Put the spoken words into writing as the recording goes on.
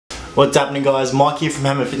What's happening, guys? Mike here from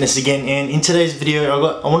Hammrr Fitness again, and in today's video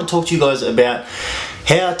I want to talk to you guys about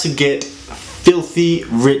how to get filthy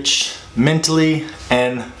rich mentally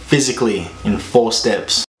and physically in 4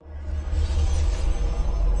 steps.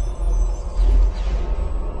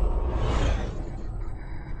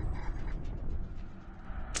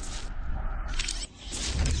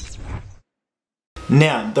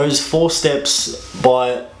 Now, those 4 steps,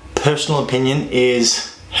 by personal opinion,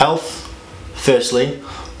 is health, firstly,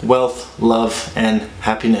 wealth, love, and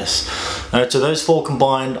happiness. So those 4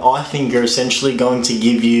 combined, I think, are essentially going to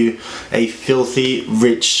give you a filthy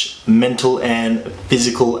rich mental and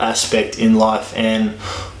physical aspect in life and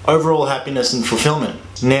overall happiness and fulfillment.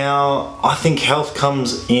 Now, I think health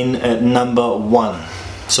comes in at number 1.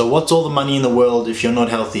 So what's all the money in the world if you're not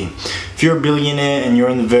healthy? If you're a billionaire and you're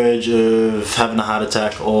on the verge of having a heart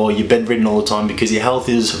attack, or you're bedridden all the time because your health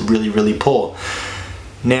is really poor.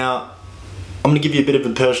 Now, I'm going to give you a bit of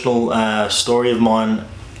a personal story of mine,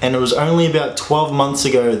 and it was only about 12 months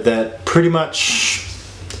ago that pretty much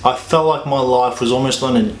I felt like my life was almost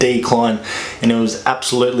on a decline, and it was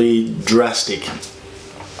absolutely drastic.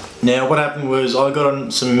 Now, what happened was I got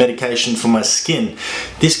on some medication for my skin.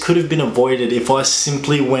 This could have been avoided if I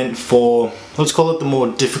simply went for, let's call it, the more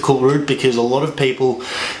difficult route, because a lot of people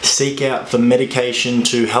seek out for medication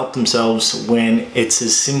to help themselves when it's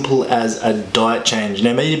as simple as a diet change.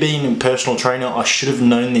 Now, me being a personal trainer, I should have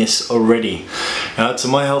known this already. So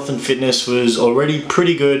my health and fitness was already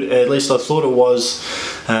pretty good, at least I thought it was.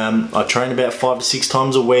 I trained about 5 to 6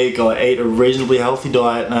 times a week. I ate a reasonably healthy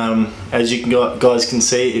diet, as you guys can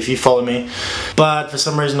see if you follow me. But for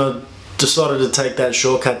some reason I decided to take that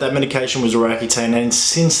shortcut. That medication was Roaccutane, and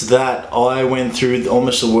since that I went through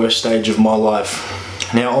almost the worst stage of my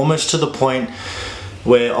life. Now, almost to the point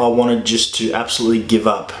where I wanted just to absolutely give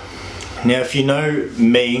up. Now, if you know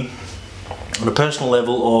me on a personal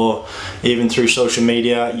level or even through social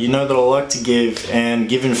media, you know that I like to give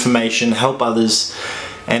information, help others,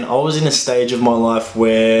 and I was in a stage of my life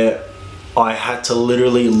where I had to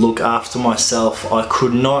literally look after myself. I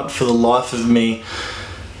could not for the life of me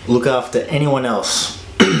look after anyone else.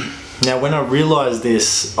 Now, when I realized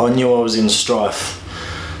this, I knew I was in strife.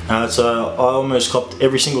 So I almost copped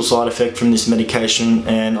every single side effect from this medication,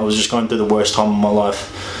 and I was just going through the worst time of my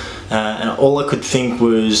life. And all I could think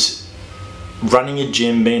was running a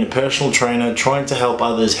gym, being a personal trainer, trying to help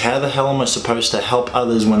others. How the hell am I supposed to help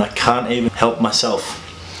others when I can't even help myself?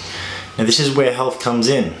 Now, this is where health comes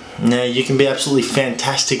in. Now, you can be absolutely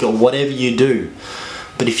fantastic at whatever you do,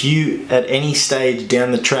 but if you at any stage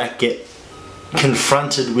down the track get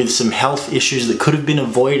confronted with some health issues that could have been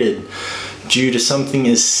avoided due to something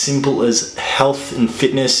as simple as health and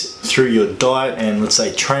fitness through your diet and, let's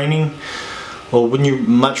say, training, well, wouldn't you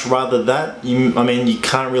much rather that? I mean, you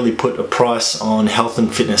can't really put a price on health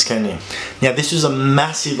and fitness, can you? Now, this was a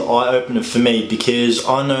massive eye-opener for me, because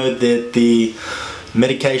I know that the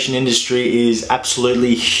medication industry is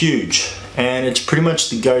absolutely huge, and it's pretty much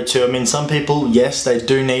the go-to. I mean, some people, yes, they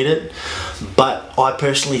do need it, but I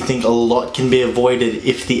personally think a lot can be avoided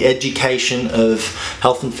if the education of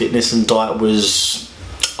health and fitness and diet was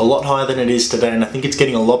a lot higher than it is today, and I think it's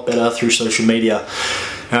getting a lot better through social media.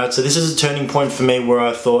 So this is a turning point for me where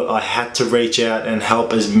I thought I had to reach out and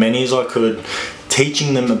help as many as I could,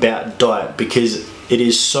 teaching them about diet, because it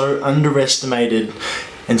is so underestimated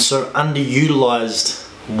and so underutilized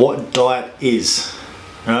what diet is.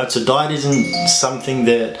 So diet isn't something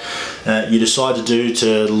that you decide to do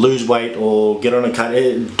to lose weight or get on a cut.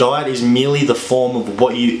 Diet is merely the form of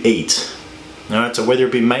what you eat. So whether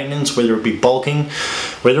it be maintenance, whether it be bulking,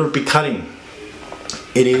 whether it be cutting,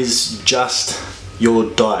 it is just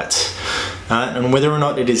your diet. And whether or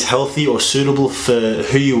not it is healthy or suitable for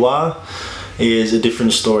who you are is a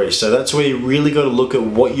different story. So that's where you really got to look at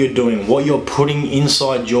what you're doing, what you're putting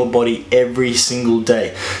inside your body every single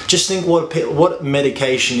day. Just think what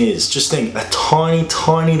medication is. Just think, a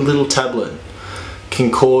tiny little tablet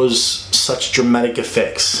can cause such dramatic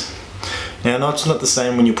effects. Now, it's not the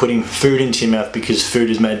same when you're putting food into your mouth, because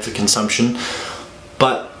food is made for consumption,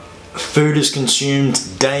 but food is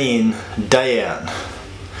consumed day in, day out,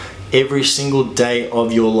 every single day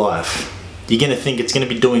of your life. You're going to think it's going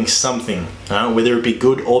to be doing something, whether it be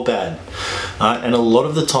good or bad. And a lot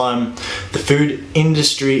of the time, the food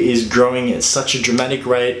industry is growing at such a dramatic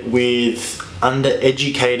rate with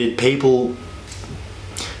undereducated people.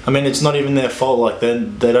 I mean, it's not even their fault. Like,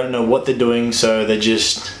 they don't know what they're doing, so they're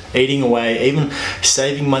just eating away, even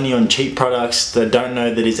saving money on cheap products that don't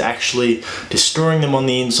know that is actually destroying them on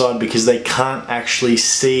the inside, because they can't actually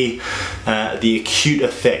see the acute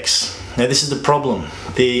effects. Now this is the problem.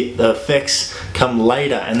 The effects come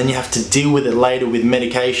later, and then you have to deal with it later with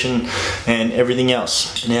medication and everything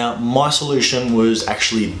else. Now my solution was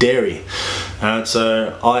actually dairy.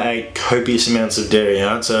 So I ate copious amounts of dairy.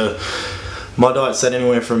 So my diet sat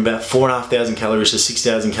anywhere from about 4,500 calories to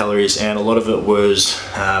 6,000 calories, and a lot of it was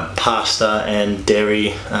pasta and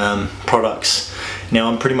dairy products.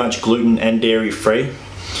 Now I'm pretty much gluten and dairy free.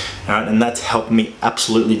 And that's helped me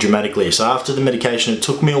absolutely dramatically. So after the medication, it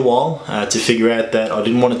took me a while to figure out that I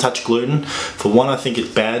didn't want to touch gluten. For one, I think it's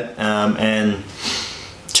bad, and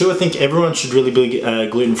two, I think everyone should really be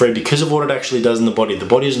gluten free because of what it actually does in the body. The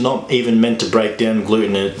body is not even meant to break down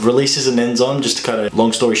gluten. It releases an enzyme, just to cut a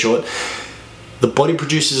long story short. The body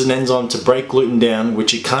produces an enzyme to break gluten down,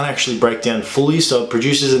 which it can't actually break down fully, so it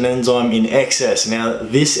produces an enzyme in excess. Now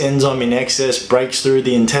this enzyme in excess breaks through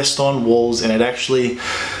the intestine walls, and it actually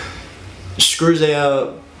screws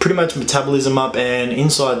our pretty much metabolism up and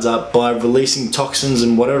insides up by releasing toxins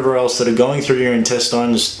and whatever else that are going through your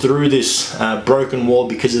intestines through this broken wall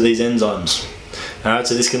because of these enzymes. Alright,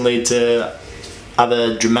 so this can lead to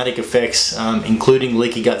other dramatic effects, including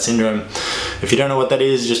leaky gut syndrome. If you don't know what that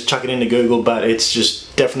is, just chuck it into Google, but it's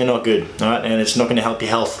just definitely not good, alright, and it's not going to help your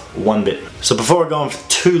health one bit. So before I go on for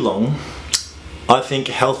too long, I think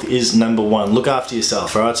health is number one. Look after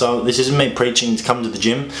yourself, alright? So this isn't me preaching to come to the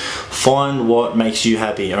gym. Find what makes you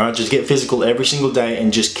happy, alright? Just get physical every single day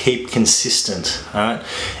and just keep consistent, alright?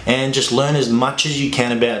 And just learn as much as you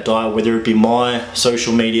can about diet, whether it be my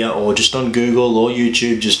social media or just on Google or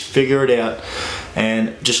YouTube. Just figure it out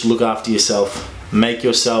and just look after yourself. Make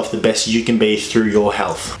yourself the best you can be through your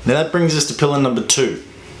health. Now that brings us to pillar number 2,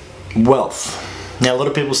 wealth. Now a lot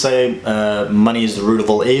of people say money is the root of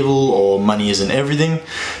all evil, or money isn't everything.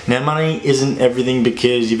 Now money isn't everything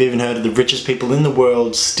because you've even heard of the richest people in the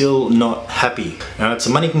world still not happy. Alright,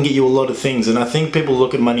 so money can get you a lot of things, and I think people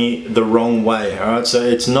look at money the wrong way. Alright, so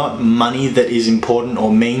it's not money that is important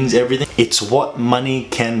or means everything. It's what money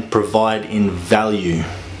can provide in value.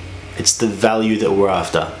 It's the value that we're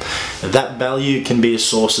after. That value can be a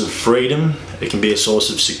source of freedom, it can be a source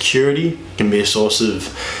of security, it can be a source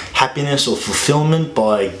of happiness or fulfillment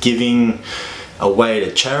by giving away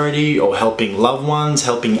to charity or helping loved ones,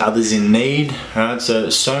 helping others in need. Right?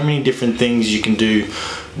 So many different things you can do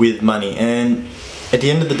with money, and at the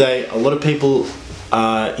end of the day, a lot of people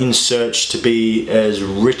are in search to be as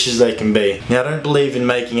rich as they can be. Now I don't believe in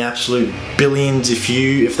making absolute billions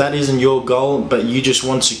if that isn't your goal, but you just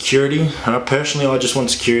want security. Personally, I just want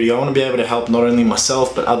security. I want to be able to help not only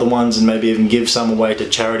myself but other ones, and maybe even give some away to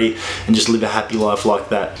charity and just live a happy life like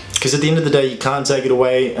that. Because at the end of the day, you can't take it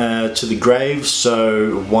away to the grave,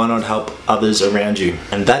 so why not help others around you?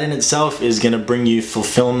 And that in itself is going to bring you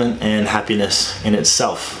fulfillment and happiness in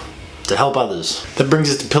itself, to help others. That brings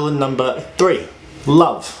us to pillar number 3.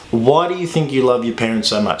 Love. Why do you think you love your parents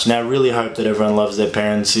so much? Now I really hope that everyone loves their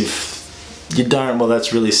parents. If you don't, well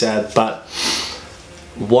that's really sad, but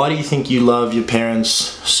why do you think you love your parents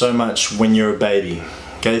so much when you're a baby?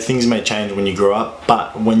 Okay, things may change when you grow up,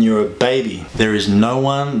 but when you're a baby, there is no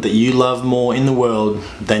one that you love more in the world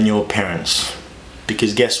than your parents.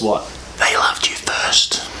 Because guess what? They loved you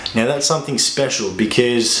first. Now that's something special,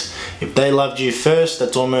 because if they loved you first,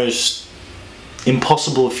 that's almost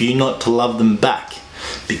impossible for you not to love them back,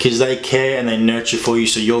 because they care and they nurture for you,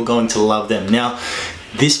 so you're going to love them. Now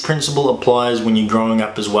this principle applies when you're growing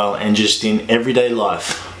up as well, and just in everyday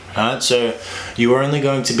life. Alright, so you are only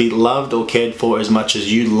going to be loved or cared for as much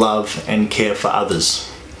as you love and care for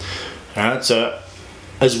others. Alright, so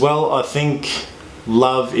as well, I think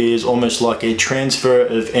love is almost like a transfer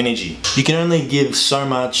of energy. You can only give so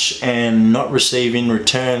much and not receive in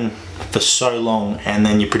return for so long, and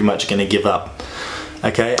then you're pretty much going to give up.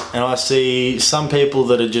 Okay, and I see some people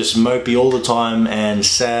that are just mopey all the time and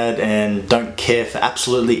sad and don't care for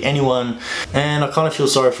absolutely anyone, and I kind of feel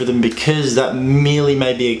sorry for them, because that merely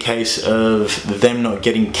may be a case of them not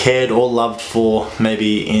getting cared or loved for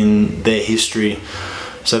maybe in their history.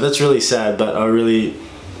 So that's really sad, but I really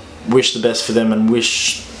wish the best for them and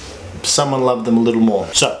wish someone loved them a little more.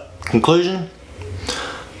 So, conclusion,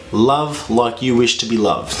 love like you wish to be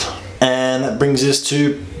loved. And that brings us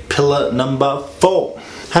to pillar number 4,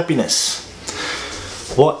 happiness.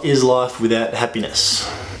 What is life without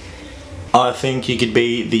happiness? I think you could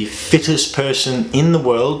be the fittest person in the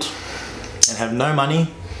world and have no money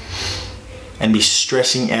and be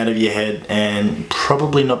stressing out of your head and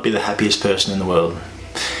probably not be the happiest person in the world.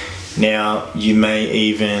 Now, you may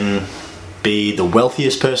even be the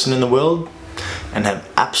wealthiest person in the world and have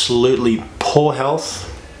absolutely poor health,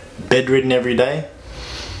 bedridden every day,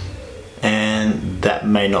 and that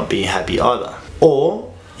may not be happy either.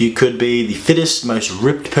 Or You could be the fittest, most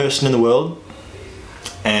ripped person in the world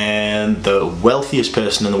and the wealthiest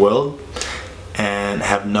person in the world and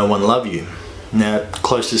have no one love you. Now,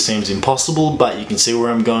 close to seems impossible, but you can see where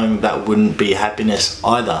I'm going. That wouldn't be happiness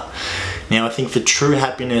either. Now, I think for true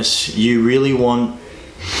happiness, you really want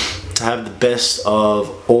to have the best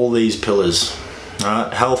of all these pillars.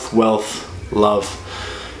 Alright? Health, wealth, love,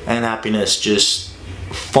 and happiness. Just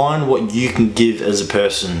find what you can give as a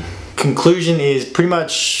person. Conclusion is pretty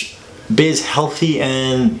much be as healthy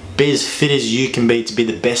and be as fit as you can be to be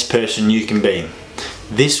the best person you can be.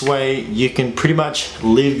 This way you can pretty much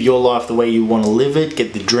live your life the way you want to live it,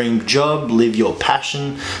 get the dream job, live your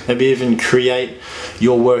passion, maybe even create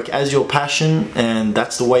your work as your passion, and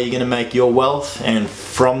that's the way you're going to make your wealth. And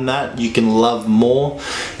from that you can love more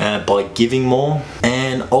by giving more,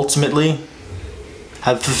 and ultimately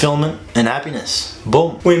have fulfillment and happiness.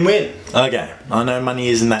 Boom. Win-win. Okay, I know money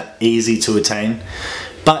isn't that easy to attain,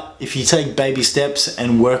 but if you take baby steps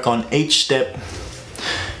and work on each step,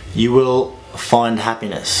 you will find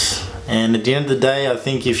happiness. And at the end of the day, I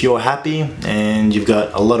think if you're happy and you've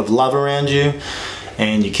got a lot of love around you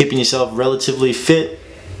and you're keeping yourself relatively fit,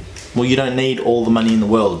 well, you don't need all the money in the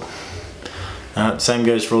world. Same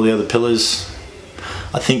goes for all the other pillars.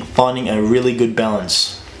 I think finding a really good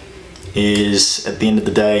balance is, at the end of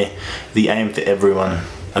the day, the aim for everyone.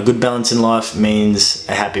 A good balance in life means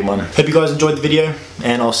a happy one. Hope you guys enjoyed the video,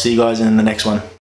 and I'll see you guys in the next one.